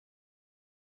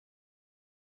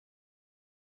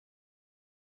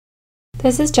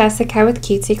This is Jessica with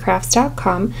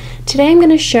CutesyCrafts.com. Today I'm going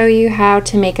to show you how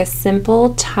to make a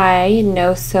simple tie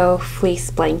no-sew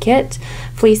fleece blanket.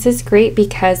 Fleece is great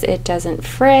because it doesn't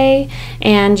fray,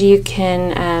 and you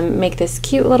can make this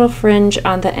cute little fringe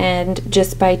on the end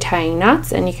just by tying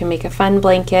knots, and you can make a fun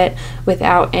blanket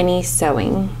without any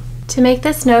sewing. To make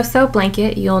this no-sew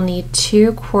blanket, you'll need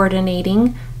 2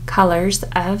 coordinating colors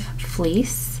of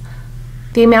fleece.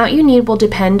 The amount you need will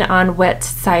depend on what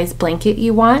size blanket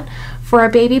you want. For a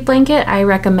baby blanket, I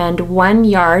recommend 1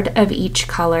 yard of each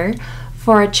color.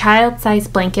 For a child-size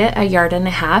blanket, 1.5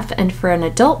 yards, and for an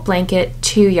adult blanket,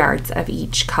 2 yards of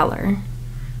each color.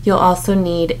 You'll also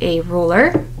need a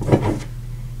ruler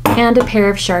and a pair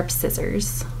of sharp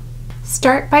scissors.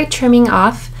 Start by trimming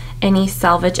off any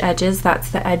selvage edges.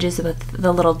 That's the edges with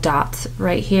the little dots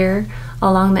right here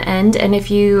along the end, and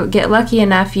if you get lucky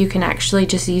enough, you can actually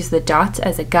just use the dots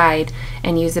as a guide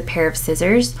and use a pair of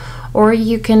scissors, or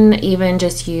you can even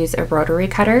just use a rotary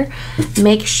cutter.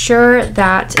 Make sure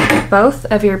that both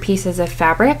of your pieces of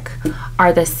fabric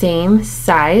are the same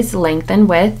size, length and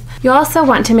width. You also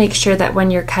want to make sure that when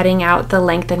you're cutting out the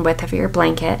length and width of your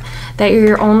blanket that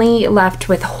you're only left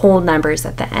with whole numbers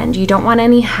at the end. You don't want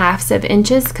any halves of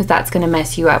inches because that's going to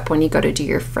mess you up when you go to do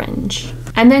your fringe.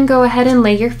 And then go ahead and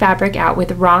lay your fabric out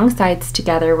with wrong sides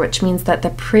together, which means that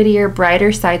the prettier,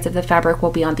 brighter sides of the fabric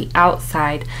will be on the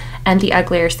outside and the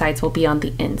uglier sides will be on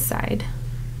the inside.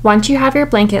 Once you have your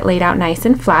blanket laid out nice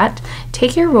and flat,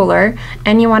 take your ruler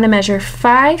and you want to measure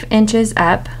 5 inches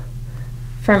up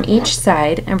from each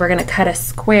side, and we're going to cut a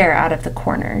square out of the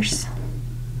corners.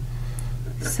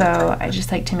 So I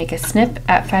just like to make a snip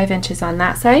at 5 inches on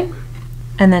that side,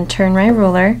 and then turn my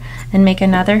ruler and make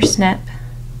another snip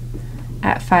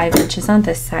at 5 inches on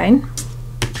this side,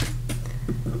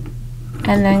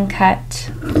 and then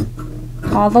cut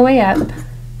all the way up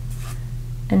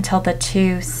until the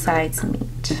 2 sides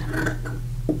meet.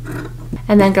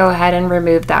 And then go ahead and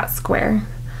remove that square.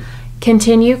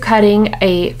 Continue cutting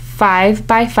a 5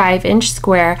 by 5 inch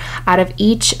square out of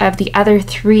each of the other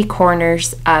 3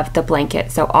 corners of the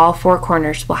blanket. So all 4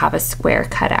 corners will have a square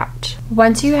cut out.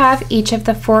 Once you have each of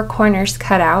the 4 corners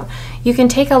cut out, you can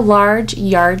take a large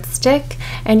yardstick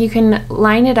and you can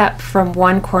line it up from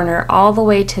one corner all the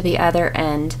way to the other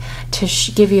end to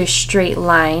give you a straight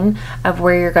line of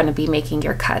where you're going to be making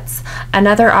your cuts.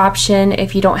 Another option,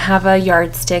 if you don't have a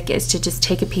yardstick, is to just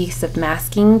take a piece of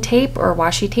masking tape or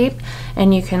washi tape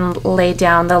and you can lay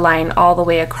down the line all the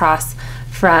way across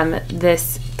from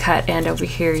this cut end over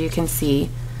here. You can see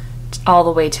all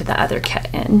the way to the other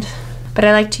cut end. But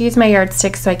I like to use my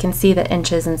yardstick so I can see the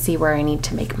inches and see where I need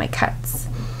to make my cuts.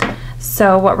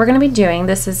 So what we're going to be doing,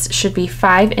 should be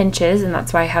 5 inches, and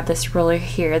that's why I have this ruler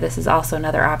here. This is also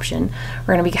another option.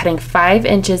 We're going to be cutting 5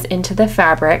 inches into the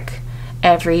fabric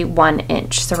every 1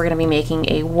 inch. So we're going to be making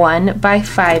a 1 by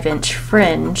 5 inch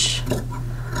fringe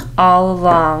all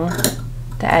along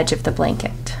the edge of the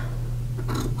blanket.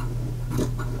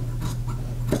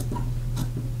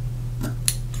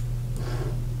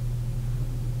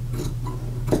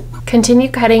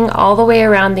 Continue cutting all the way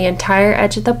around the entire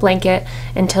edge of the blanket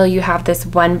until you have this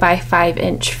 1 by 5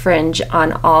 inch fringe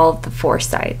on all of the 4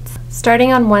 sides.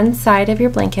 Starting on one side of your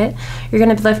blanket, you're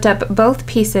going to lift up both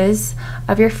pieces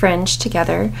of your fringe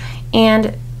together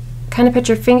and kind of put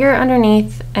your finger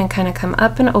underneath and kind of come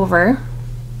up and over.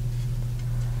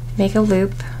 Make a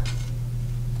loop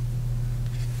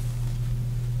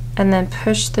and then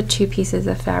push the 2 pieces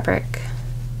of fabric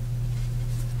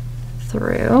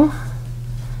through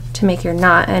to make your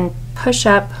knot, and push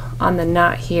up on the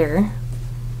knot here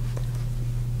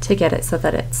to get it so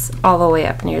that it's all the way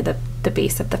up near the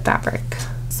base of the fabric.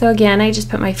 So again, I just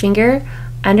put my finger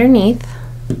underneath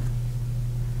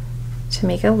to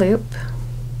make a loop.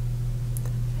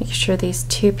 Make sure these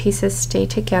 2 pieces stay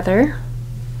together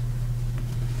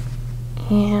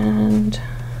and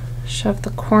shove the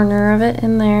corner of it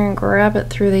in there and grab it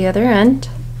through the other end.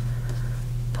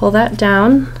 Pull that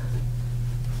down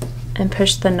and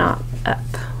push the knot up.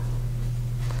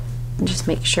 And just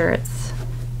make sure it's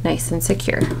nice and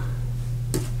secure.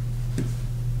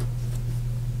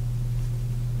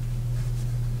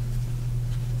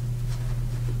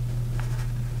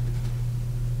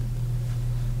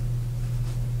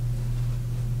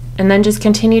 And then just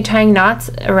continue tying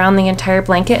knots around the entire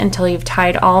blanket until you've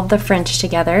tied all of the fringe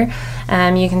together.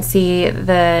 You can see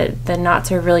the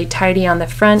knots are really tidy on the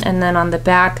front, and then on the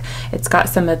back it's got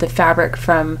some of the fabric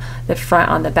from the front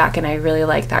on the back, and I really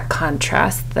like that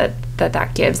contrast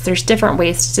that gives. There's different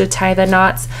ways to tie the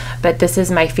knots, but this is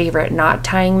my favorite knot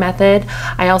tying method.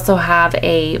 I also have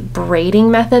a braiding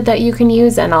method that you can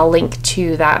use, and I'll link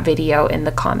to that video in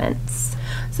the comments.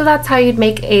 So that's how you'd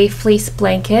make a fleece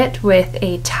blanket with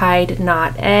a tied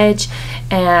knot edge,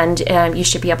 and you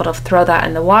should be able to throw that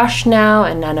in the wash now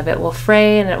and none of it will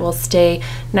fray and it will stay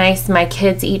nice. My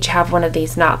kids each have one of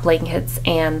these knot blankets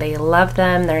and they love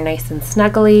them. They're nice and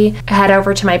snuggly. Head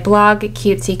over to my blog,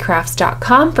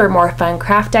 cutesycrafts.com, for more fun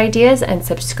craft ideas, and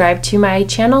subscribe to my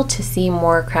channel to see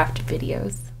more craft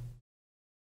videos.